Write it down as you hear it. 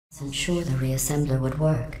wasn't sure the reassembler would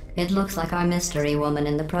work. It looks like our mystery woman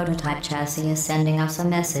in the prototype chassis is sending us a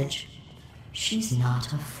message. She's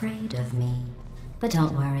not afraid of me. But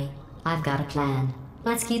don't worry, I've got a plan.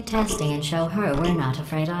 Let's keep testing and show her we're not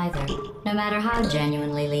afraid either, no matter how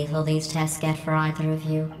genuinely lethal these tests get for either of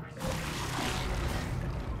you.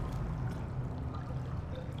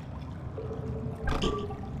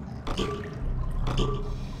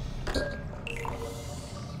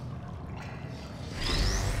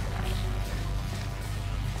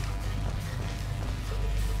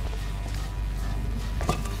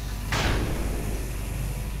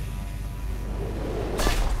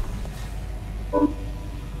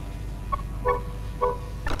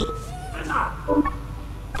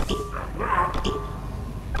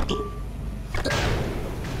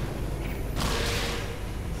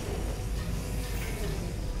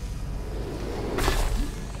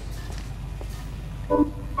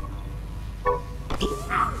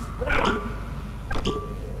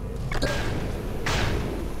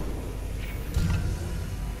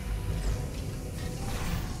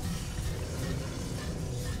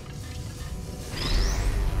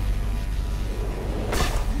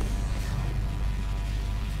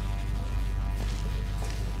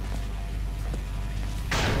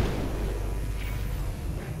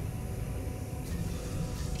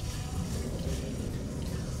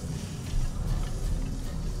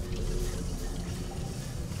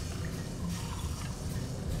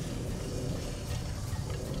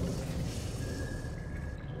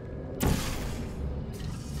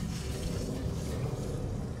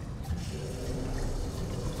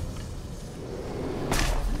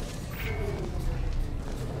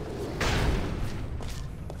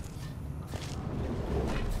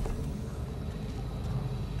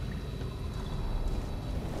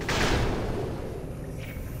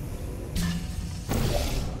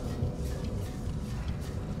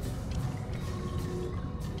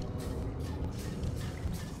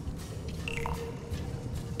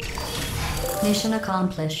 Mission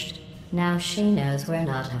accomplished. Now she knows we're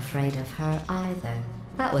not afraid of her either.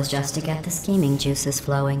 That was just to get the scheming juices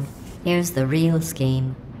flowing. Here's the real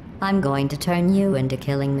scheme. I'm going to turn you into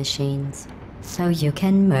killing machines, so you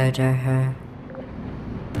can murder her.